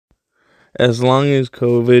As long as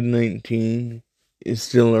COVID-19 is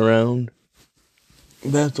still around,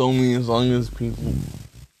 that's only as long as people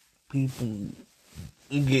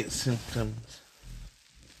get symptoms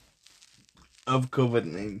of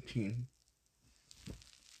COVID-19.